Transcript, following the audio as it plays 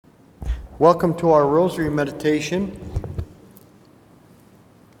Welcome to our Rosary Meditation.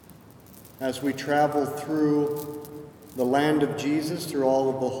 As we travel through the land of Jesus, through all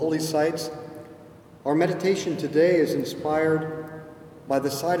of the holy sites, our meditation today is inspired by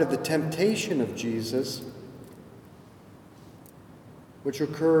the sight of the temptation of Jesus, which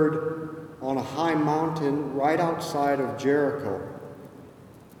occurred on a high mountain right outside of Jericho.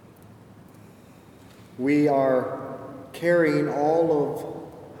 We are carrying all of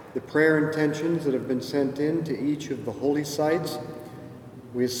the prayer intentions that have been sent in to each of the holy sites.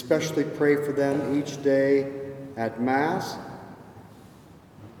 We especially pray for them each day at Mass.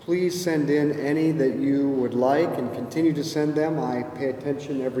 Please send in any that you would like and continue to send them. I pay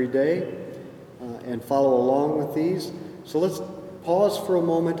attention every day and follow along with these. So let's pause for a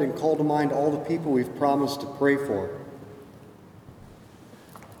moment and call to mind all the people we've promised to pray for.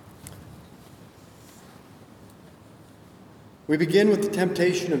 We begin with the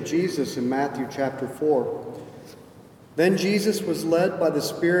temptation of Jesus in Matthew chapter 4. Then Jesus was led by the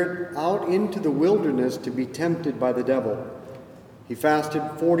Spirit out into the wilderness to be tempted by the devil. He fasted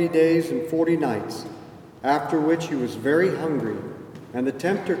 40 days and 40 nights, after which he was very hungry. And the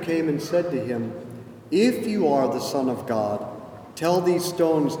tempter came and said to him, "If you are the Son of God, tell these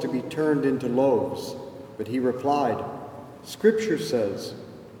stones to be turned into loaves." But he replied, "Scripture says,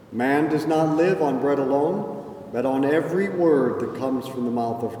 man does not live on bread alone, but on every word that comes from the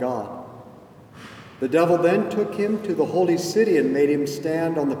mouth of God." The devil then took him to the holy city and made him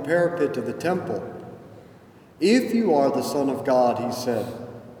stand on the parapet of the temple. "If you are the Son of God," he said,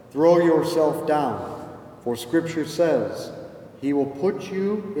 "throw yourself down, for Scripture says, he will put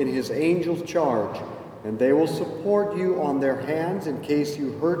you in his angels' charge, and they will support you on their hands in case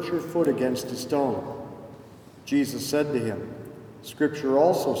you hurt your foot against a stone." Jesus said to him, "Scripture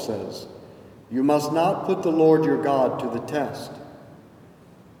also says, you must not put the Lord your God to the test."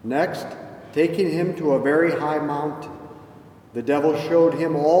 Next, taking him to a very high mountain, the devil showed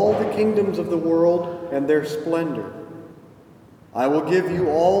him all the kingdoms of the world and their splendor. "I will give you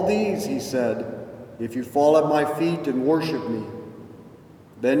all these," he said, "if you fall at my feet and worship me."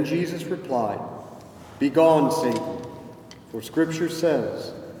 Then Jesus replied, "Begone, Satan, for Scripture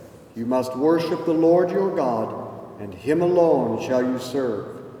says, you must worship the Lord your God, and him alone shall you serve."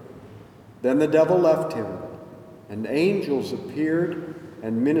 Then the devil left him, and angels appeared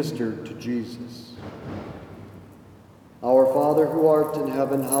and ministered to Jesus. Our Father who art in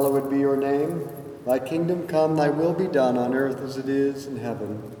heaven, hallowed be your name. Thy kingdom come, thy will be done on earth as it is in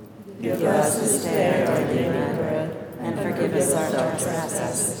heaven. Give us this day our daily bread, and forgive us our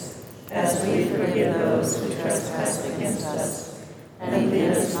trespasses, as we forgive those who trespass against us. And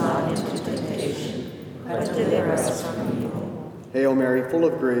lead us not into temptation, but deliver us from evil. Hail Mary, full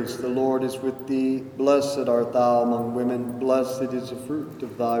of grace, the Lord is with thee. Blessed art thou among women, blessed is the fruit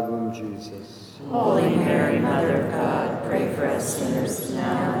of thy womb, Jesus. Holy Mary, Mother of God, pray for us sinners,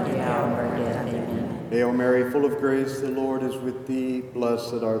 now and at the hour of our death. Amen. Hail Mary, full of grace, the Lord is with thee.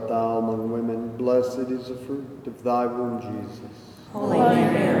 Blessed art thou among women, blessed is the fruit of thy womb, Jesus. Holy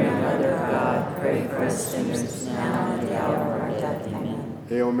Mary, Mother of God, pray for us sinners, now and at the hour of our death. Amen.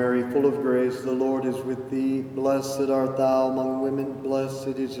 Hail Mary, full of grace, the Lord is with thee. Blessed art thou among women,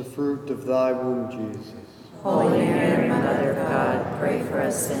 blessed is the fruit of thy womb, Jesus. Holy Mary, Mother of God, pray for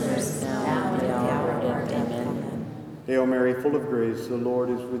us sinners, now and at the hour of our death. Amen. Hail Mary, full of grace, the Lord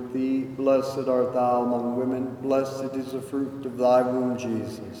is with thee. Blessed art thou among women, blessed is the fruit of thy womb,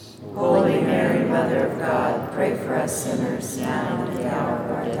 Jesus. Holy Mary, Mother of God, pray for us sinners, now and at the hour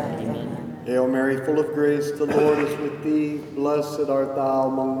of our death. Amen. Hail Mary, full of grace, the Lord is with thee. Blessed art thou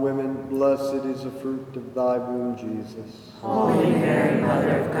among women, blessed is the fruit of thy womb, Jesus. Holy Mary,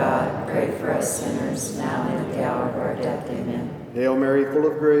 Mother of God, pray for us sinners, now and at the hour of our death. Amen. Hail Mary, full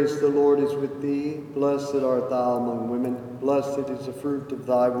of grace, the Lord is with thee. Blessed art thou among women, blessed is the fruit of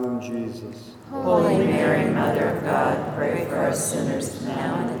thy womb, Jesus. Holy Mary, Mother of God, pray for us sinners,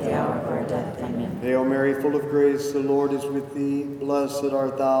 now and at the hour of our death. Amen. Hail Mary, full of grace, the Lord is with thee. Blessed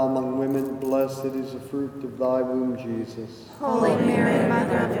art thou among women, blessed is the fruit of thy womb, Jesus. Holy Mary,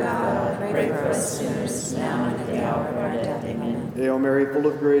 Mother of God, pray for us sinners, now and at the hour of our death. Amen. Hail Mary, full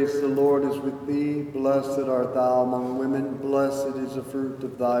of grace, the Lord is with thee. Blessed art thou among women, blessed is the fruit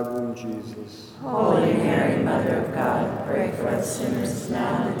of thy womb, Jesus. Holy Mary, Mother of God, pray for us sinners,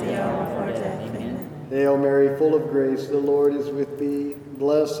 now and at the hour of our death. Amen. Hail Mary, full of grace, the Lord is with thee.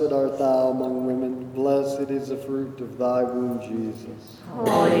 Blessed art thou among women, blessed is the fruit of thy womb, Jesus.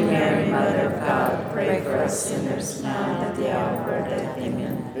 Holy Mary, Mother of God, pray for us sinners now and at the hour of our death.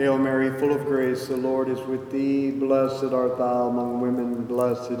 Amen. Hail Mary, full of grace, the Lord is with thee. Blessed art thou among women,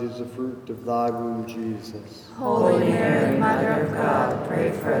 blessed is the fruit of thy womb, Jesus. Holy Mary, Mother of God,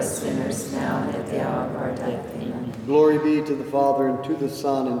 pray for us sinners now and at the hour of our death. Amen. Glory be to the Father, and to the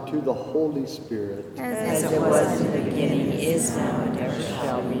Son, and to the Holy Spirit. As it was in the beginning, is now, and ever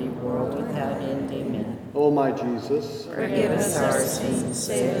shall be, world without end. Amen. O my Jesus, Forgive us our sins,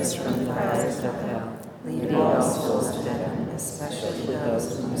 save us from the fires of hell. Lead all souls to heaven, especially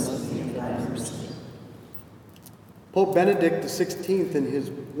those who most need thy mercy. Pope Benedict XVI, in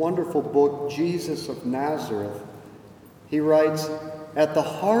his wonderful book, Jesus of Nazareth, he writes, "At the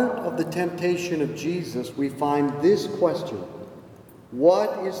heart of the temptation of Jesus, we find this question: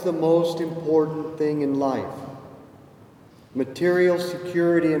 what is the most important thing in life? Material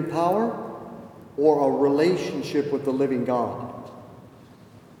security and power, or a relationship with the living God?"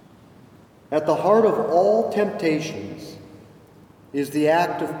 At the heart of all temptations is the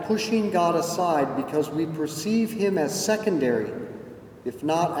act of pushing God aside because we perceive him as secondary, if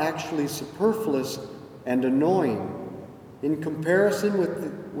not actually superfluous and annoying, in comparison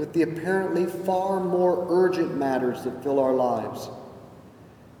with the apparently far more urgent matters that fill our lives.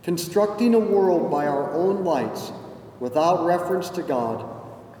 Constructing a world by our own lights, without reference to God,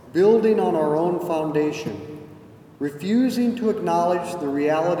 building on our own foundation, refusing to acknowledge the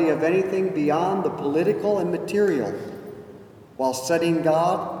reality of anything beyond the political and material, while setting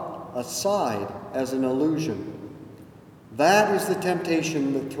God aside as an illusion. That is the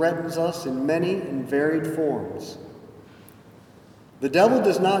temptation that threatens us in many and varied forms. The devil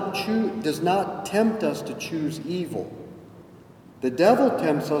does not tempt us to choose evil. The devil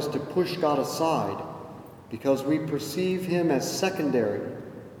tempts us to push God aside because we perceive him as secondary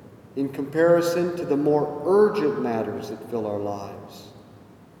in comparison to the more urgent matters that fill our lives.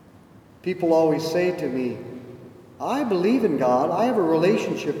 People always say to me, "I believe in God, I have a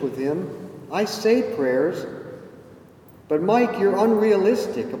relationship with him, I say prayers, but Mike, you're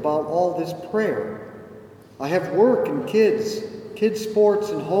unrealistic about all this prayer. I have work and kids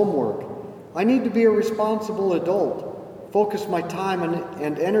sports and homework. I need to be a responsible adult, focus my time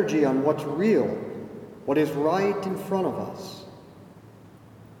and energy on what's real, what is right in front of us."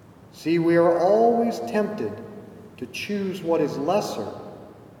 See, we are always tempted to choose what is lesser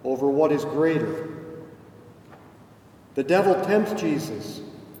over what is greater. The devil tempts Jesus.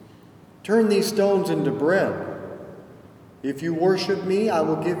 "Turn these stones into bread. If you worship me, I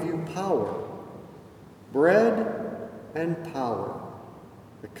will give you power." Bread and power.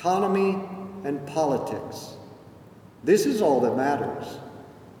 Economy and politics. This is all that matters.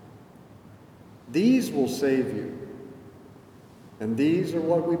 These will save you. And these are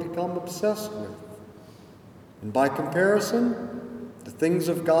what we become obsessed with. And by comparison, the things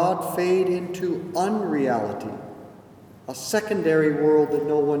of God fade into unreality, a secondary world that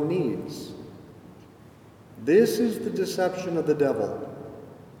no one needs. This is the deception of the devil,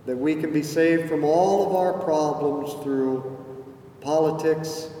 that we can be saved from all of our problems through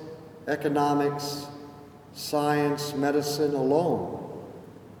politics, economics, science, medicine alone,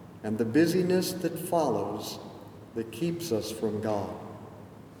 and the busyness that follows that keeps us from God.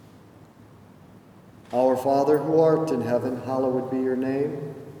 Our Father, who art in heaven, hallowed be your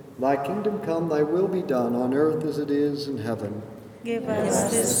name. Thy kingdom come, thy will be done, on earth as it is in heaven. Give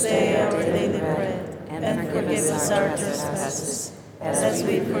us this day our daily bread, and forgive us our trespasses, as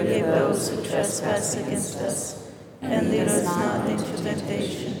we forgive those who trespass against us. And lead us not into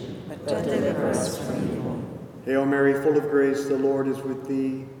temptation, but deliver us from evil. Hail Mary, full of grace, the Lord is with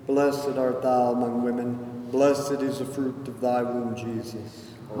thee. Blessed art thou among women, blessed is the fruit of thy womb, Jesus.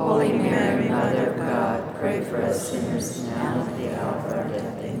 Holy Mary, Mother of God, pray for us sinners now and at the hour of our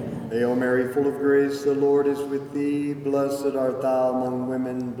death. Amen. Hail Mary, full of grace, the Lord is with thee. Blessed art thou among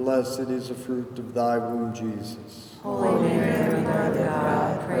women, blessed is the fruit of thy womb, Jesus. Holy Mary, Mother of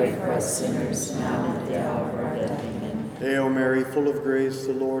God, pray for us sinners now and at the hour of our death. Amen. Hail Mary, full of grace,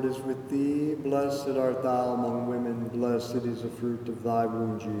 the Lord is with thee. Blessed art thou among women, blessed is the fruit of thy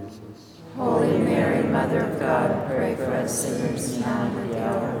womb, Jesus. Holy Mary, Mother of God, pray for us sinners now and at the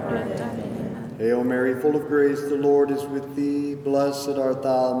hour of our death. Amen. Hail Mary, full of grace, the Lord is with thee. Blessed art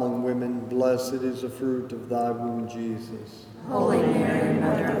thou among women, blessed is the fruit of thy womb, Jesus. Holy Mary,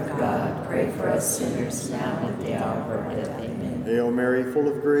 Mother of God, pray for us sinners now and at the hour of our death. Amen. Hail Mary, full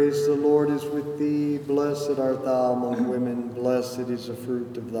of grace, the Lord is with thee. Blessed art thou among women, blessed is the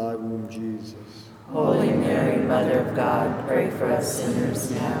fruit of thy womb, Jesus. Holy Mary, Mother of God, pray for us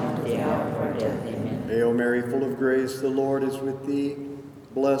sinners now and at the hour of our death. Amen. Hail Mary, full of grace, the Lord is with thee.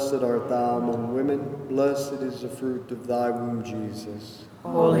 Blessed art thou among women, blessed is the fruit of thy womb, Jesus.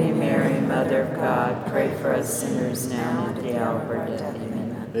 Holy Mary, Mother of God, pray for us sinners now and at the hour of our death.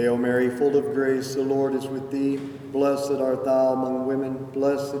 Amen. Hail Mary, full of grace, the Lord is with thee. Blessed art thou among women,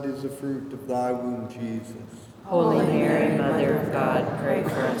 blessed is the fruit of thy womb, Jesus. Holy Mary, Mother of God, pray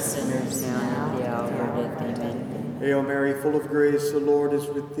for us sinners now and at the hour of our death. Amen. Hail Mary, full of grace, the Lord is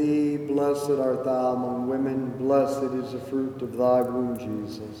with thee. Blessed art thou among women, blessed is the fruit of thy womb,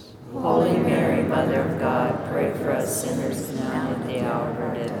 Jesus. Holy Mary, Mother of God, pray for us sinners now and at the hour of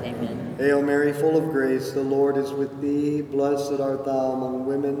our death. Amen. Hail Mary, full of grace, the Lord is with thee. Blessed art thou among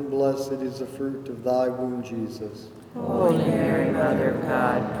women, blessed is the fruit of thy womb, Jesus. Holy Mary, Mother of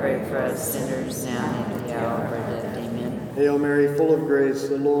God, pray for us sinners now and at the hour of our death. Amen. Hail Mary, full of grace,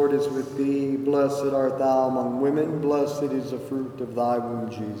 the Lord is with thee. Blessed art thou among women, blessed is the fruit of thy womb,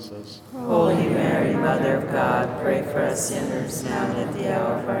 Jesus. Holy Mary, Mother of God, pray for us sinners now and at the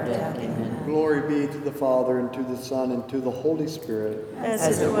hour of our death. Amen. Glory be to the Father, and to the Son, and to the Holy Spirit.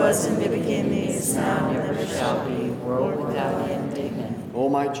 As it was in the beginning, is now, and Never shall be, world without end. Amen. O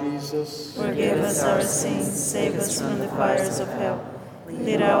my Jesus, forgive us our sins, save us from the fires of hell.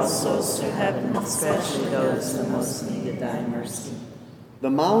 Lead all souls to heaven, Especially those who most needed thy mercy. the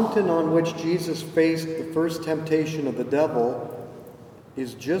mountain on which Jesus faced the first temptation of the devil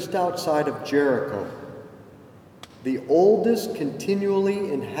is just outside of Jericho, the oldest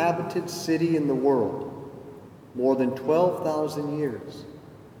continually inhabited city in the world, more than 12,000 years.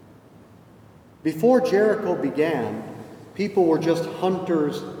 Before Jericho began, people were just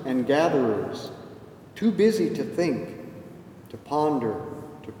hunters and gatherers, too busy to think, to ponder,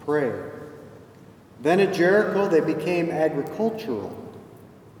 to pray. Then at Jericho, they became agricultural,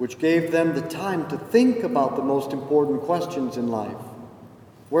 which gave them the time to think about the most important questions in life.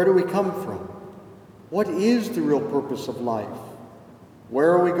 Where do we come from? What is the real purpose of life?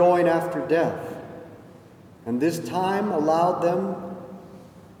 Where are we going after death? And this time allowed them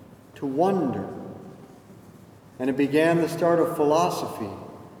to wonder. And it began the start of philosophy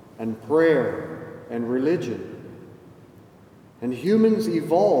and prayer and religion. And humans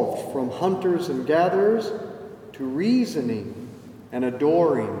evolved from hunters and gatherers to reasoning and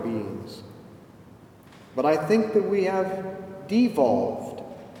adoring beings. But I think that we have devolved,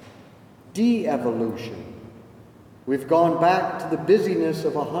 de-evolution. We've gone back to the busyness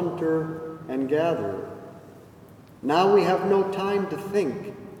of a hunter and gatherer. Now we have no time to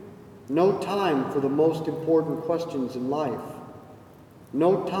think, no time for the most important questions in life,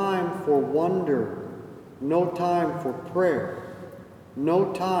 no time for wonder, no time for prayer,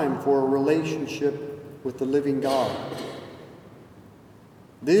 no time for a relationship with the living God.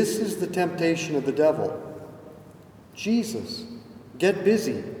 This is the temptation of the devil. Jesus, get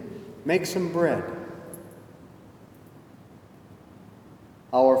busy, make some bread.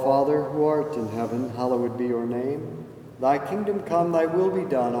 Our Father, who art in heaven, hallowed be your name. Thy kingdom come, thy will be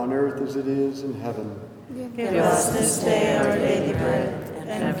done on earth as it is in heaven. Give us this day our daily bread,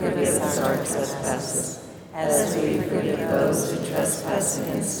 And forgive us our trespasses, as we forgive those who trespass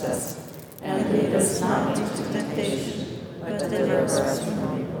against us. and lead us not into temptation, but deliver us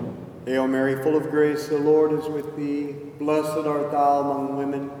from evil. Hail Mary, full of grace, the Lord is with thee. Blessed art thou among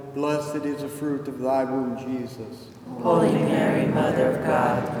women, blessed is the fruit of thy womb, Jesus. Holy Mary, Mother of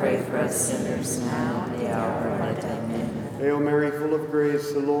God, pray for us sinners now and at the hour of our death. Amen. Hail Mary, full of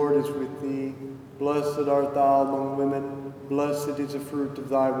grace, the Lord is with thee. Blessed art thou among women, blessed is the fruit of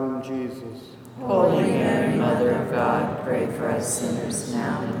thy womb, Jesus. Holy Mary, Mother of God, pray for us sinners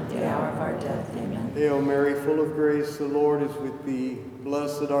now and at the hour of our death. Amen. Hail Mary, full of grace, the Lord is with thee.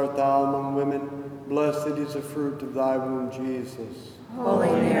 Blessed art thou among women, blessed is the fruit of thy womb, Jesus.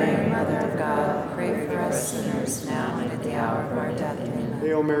 Holy Mary, Mother of God, pray for us sinners now and at the hour of our death. Amen.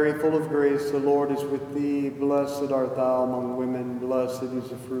 Hail Mary, full of grace, the Lord is with thee. Blessed art thou among women, blessed is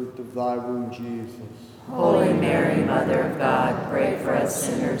the fruit of thy womb, Jesus. Holy Mary, Mother of God, pray for us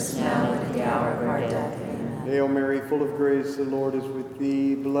sinners now and at the hour of our death. Amen. Hail Mary, full of grace, the Lord is with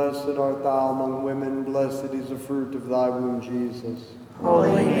thee. Blessed art thou among women, blessed is the fruit of thy womb, Jesus.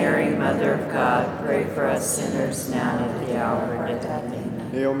 Holy Mary, Mother of God, pray for us sinners now and at the hour of our death. Amen.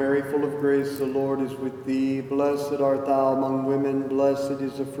 Hail Mary, full of grace, the Lord is with thee. Blessed art thou among women, blessed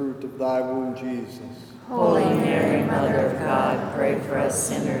is the fruit of thy womb, Jesus. Holy Mary, Mother of God, pray for us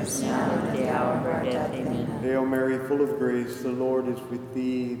sinners now and at the hour of our death. Amen. Hail Mary, full of grace, the Lord is with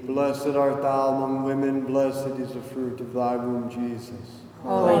thee. Blessed art thou among women, blessed is the fruit of thy womb, Jesus.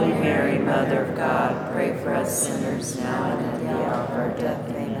 Holy Mary, Mother of God, pray for us sinners now and at the hour of our death.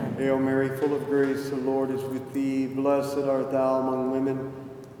 Amen. Hail Mary, full of grace, the Lord is with thee. Blessed art thou among women,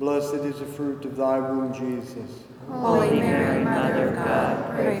 blessed is the fruit of thy womb, Jesus. Holy Mary, Mother of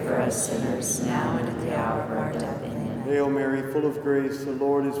God, pray for us sinners, now and at the hour of our death. Amen. Hail Mary, full of grace, the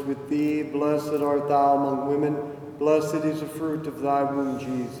Lord is with thee. Blessed art thou among women. Blessed is the fruit of thy womb,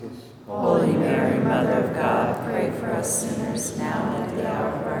 Jesus. Holy Mary, Mother of God, pray for us sinners, now and at the hour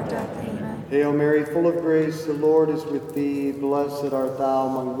of our death. Amen. Hail Mary, full of grace, the Lord is with thee. Blessed art thou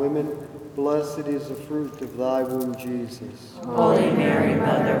among women. Blessed is the fruit of thy womb, Jesus. Holy Mary,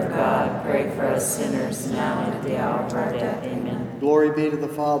 Mother of God, pray for us sinners, now and at the hour of our death. Amen. Glory be to the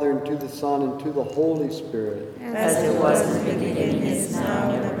Father, and to the Son, and to the Holy Spirit. As it was in the beginning, is now,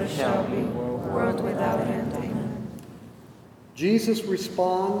 and ever shall be, world without end. Amen. Jesus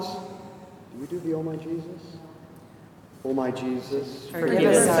responds. Do we do the O my Jesus? O my Jesus, Forgive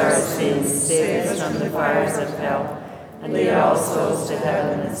us our sins, save us from the fires of hell, and lead all souls to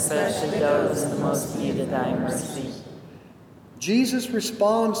heaven, especially those in the most need of thy mercy. Jesus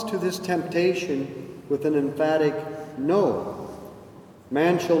responds to this temptation with an emphatic no.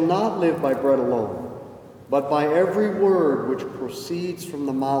 Man shall not live by bread alone, but by every word which proceeds from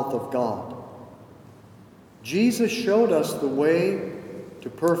the mouth of God. Jesus showed us the way to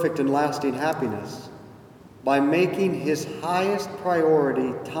perfect and lasting happiness by making his highest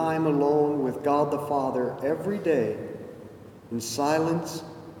priority time alone with God the Father every day in silence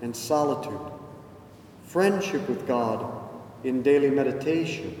and solitude, friendship with God in daily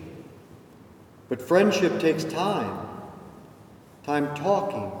meditation. But friendship takes time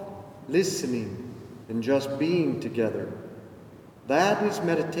talking, listening, and just being together. That is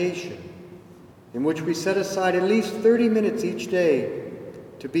meditation, in which we set aside at least 30 minutes each day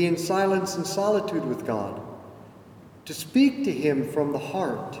to be in silence and solitude with God, to speak to him from the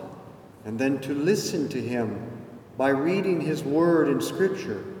heart, and then to listen to him by reading his word in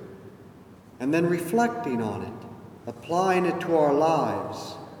Scripture, and then reflecting on it, applying it to our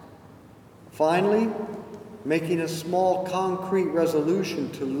lives. Finally, making a small concrete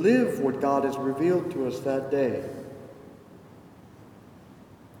resolution to live what God has revealed to us that day.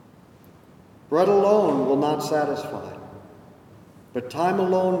 Bread alone will not satisfy, but time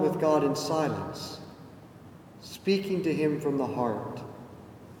alone with God in silence, speaking to him from the heart,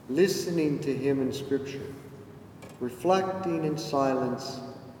 listening to him in Scripture, reflecting in silence,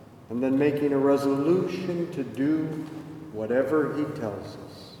 and then making a resolution to do whatever he tells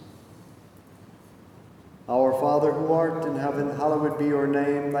us. Our Father who art in heaven, hallowed be your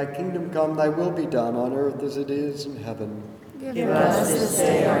name. Thy kingdom come, thy will be done on earth as it is in heaven. Give us this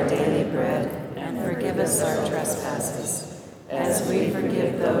day our daily bread, and forgive us our trespasses, as we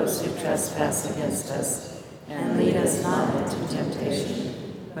forgive those who trespass against us. And lead us not into temptation,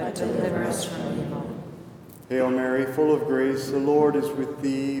 but deliver us from evil. Hail Mary, full of grace, the Lord is with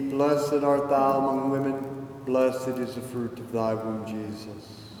thee. Blessed art thou among women. Blessed is the fruit of thy womb,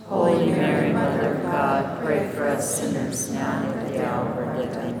 Jesus. Holy Mary, Mother of God, pray for us sinners, now and at the hour of our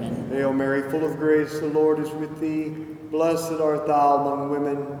death. Amen. Hail Mary, full of grace, the Lord is with thee. Blessed art thou among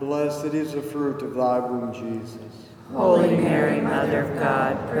women. Blessed is the fruit of thy womb, Jesus. Holy Mary, Mother of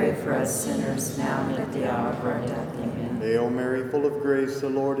God, pray for us sinners, now and at the hour of our death. Amen. Hail Mary, full of grace, the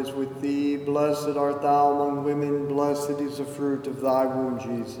Lord is with thee. Blessed art thou among women. Blessed is the fruit of thy womb,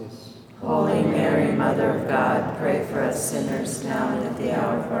 Jesus. Holy Mary, Mother of God, pray for us sinners, now and at the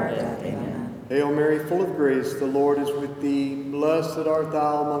hour of our death. Amen. Hail Mary, full of grace, the Lord is with thee. Blessed art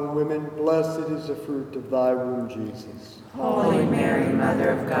thou among women. Blessed is the fruit of thy womb, Jesus. Holy Mary,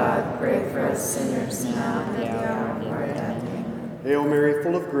 Mother of God, pray for us sinners, now and at the hour of our death. Amen. Hail Mary,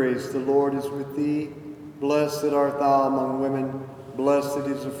 full of grace, the Lord is with thee. Blessed art thou among women. Blessed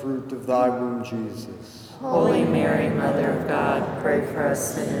is the fruit of thy womb, Jesus. Holy Mary, Mother of God, pray for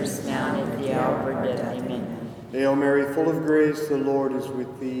us sinners, now and at the hour of our death. Amen. Hail Mary, full of grace, the Lord is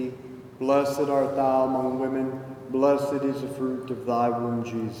with thee. Blessed art thou among women. Blessed is the fruit of thy womb,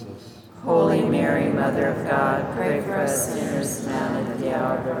 Jesus. Holy Mary, Mother of God, pray for us sinners, now and at the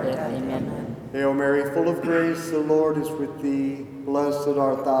hour of our death. Amen. Hail Mary, full of grace, the Lord is with thee. Blessed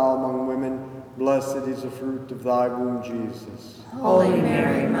art thou among women. Blessed is the fruit of thy womb, Jesus. Holy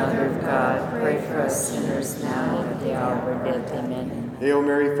Mary, Mother of God, pray for us sinners, now and at the hour of our death. Amen. Hail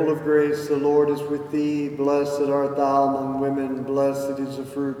Mary, full of grace, the Lord is with thee. Blessed art thou among women. Blessed is the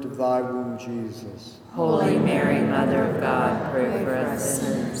fruit of thy womb, Jesus. Holy Mary, Mother of God, pray for us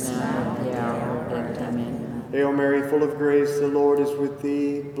sinners, now and at the hour of our death. Amen. Hail Mary, full of grace, the Lord is with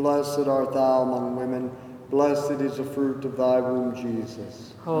thee. Blessed art thou among women. blessed is the fruit of thy womb,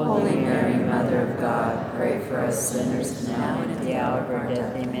 Jesus. Holy Mary, Mother of God, pray for us sinners now and at the hour of our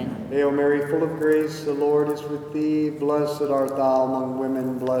death. Amen. Hail Mary, full of grace, the Lord is with thee. Blessed art thou among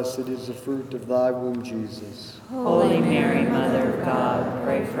women, blessed is the fruit of thy womb, Jesus. Holy Mary, Mother of God,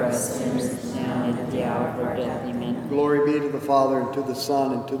 pray for us sinners now and at the hour of our death. Amen. Glory be to the Father, and to the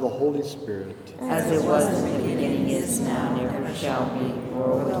Son, and to the Holy Spirit. As it was in the beginning, is now, and ever shall be,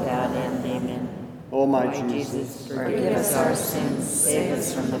 world without end. Amen. O my Lord Jesus, forgive us our sins, save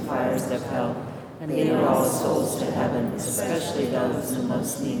us from the fires of hell, and lead all souls to heaven, especially those in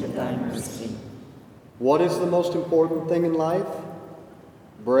most need of thy mercy. what is the most important thing in life?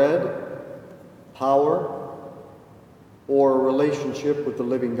 Bread, power, or a relationship with the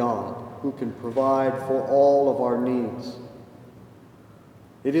living God, who can provide for all of our needs?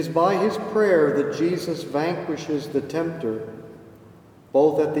 It is by his prayer that Jesus vanquishes the tempter,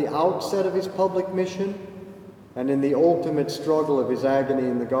 both at the outset of his public mission and in the ultimate struggle of his agony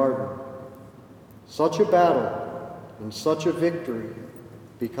in the garden. Such a battle and such a victory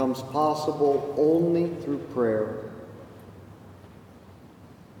becomes possible only through prayer.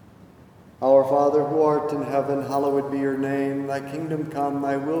 Our Father, who art in heaven, hallowed be your name. Thy kingdom come,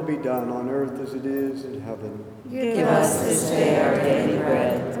 thy will be done on earth as it is in heaven. Give us this day our daily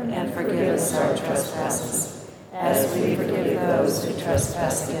bread, and forgive us our trespasses, as we forgive those who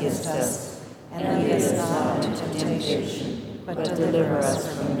trespass against us. And lead us not into temptation, but deliver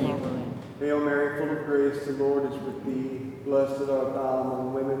us from evil. Hail Mary, full of grace, the Lord is with thee. Blessed art thou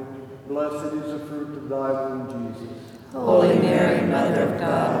among women. Blessed is the fruit of thy womb, Jesus. Holy Mary, Mother of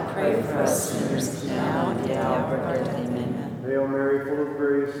God, pray for us sinners now and at the hour of our death. Amen. Hail Mary, full of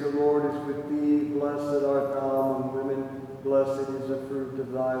grace, the Lord is with thee. Blessed art thou among women. Blessed is the fruit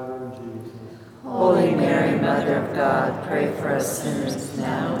of thy womb, Jesus. Holy Mary, Mother of God, pray for us sinners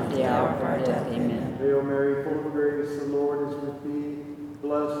now and at the hour of our death. Amen. Hail Mary, full of grace, the Lord is with thee.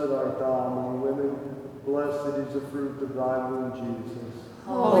 Blessed art thou among women. Blessed is the fruit of thy womb, Jesus.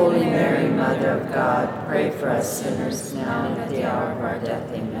 Holy Mary, Mother of God, pray for us sinners now and at the hour of our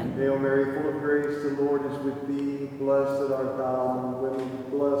death. Amen. Hail Mary, full of grace, the Lord is with thee. Blessed art thou among women.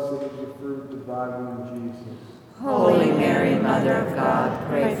 Blessed is the fruit of thy womb, Jesus. Holy Mary, Mother of God,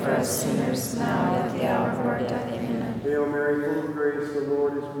 pray for us sinners now and at the hour of our death. Amen. Hail Mary, full of grace, the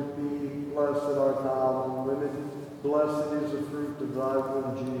Lord is with thee. Blessed art thou among women. Blessed is the fruit of thy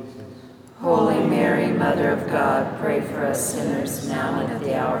womb, Jesus. Holy Mary, Mother of God, pray for us sinners now and at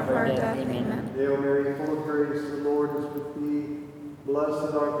the hour of our death. Amen. Hail Mary, full of grace, the Lord is with thee.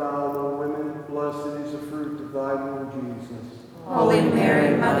 Blessed art thou among women. Blessed is the fruit of thy womb, Jesus. Holy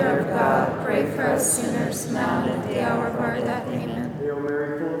Mary, Mother of God, pray for us sinners now and at the hour of our death. Amen. Hail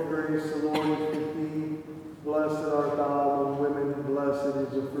Mary, full of grace, the Lord is with thee. Blessed art thou among women. Blessed is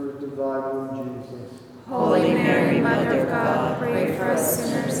the fruit of thy womb, Jesus. Holy Mary, Mother of God, pray for us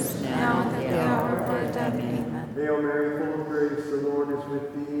sinners now and at the hour of our death. Amen. Hail Mary, full of grace, the Lord is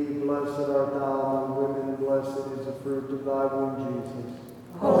with thee. Blessed art thou among women. Blessed is the fruit of thy womb, Jesus.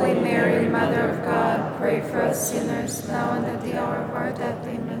 Holy Mary, Mother of God, pray for us sinners now and at the hour of our death.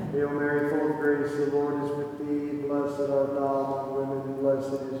 Amen. Hail Mary, full of grace, the Lord is with thee. Blessed art thou among women.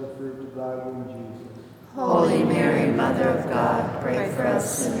 Blessed is the fruit of thy womb, Jesus. Holy Mary, Mother of God, pray for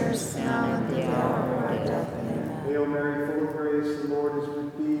us sinners now and at the hour of our death. Amen. Hail Mary, full of grace, the Lord is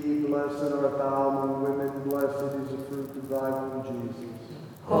with thee. Blessed art thou among women. Blessed is the fruit of thy womb, Jesus.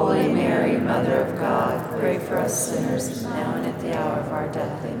 Holy Mary, Mother of God, pray for us sinners now and at the hour of our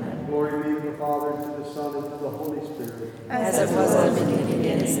death. Amen. Glory be to the Father, and to the Son, and to the Holy Spirit. As it was in the beginning,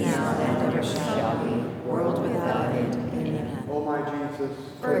 is now, and ever shall be, world without end. Amen. O my Jesus,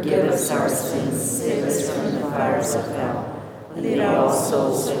 Forgive us our sins, save us from the fires of hell. Lead all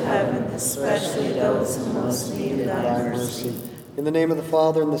souls to heaven, especially those in most need of thy mercy. in the name of the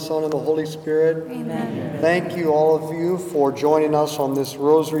Father, and the Son, and the Holy Spirit. Amen. Thank you, all of you, for joining us on this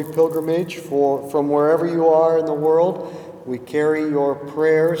Rosary pilgrimage. From wherever you are in the world, we carry your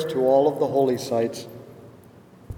prayers to all of the holy sites.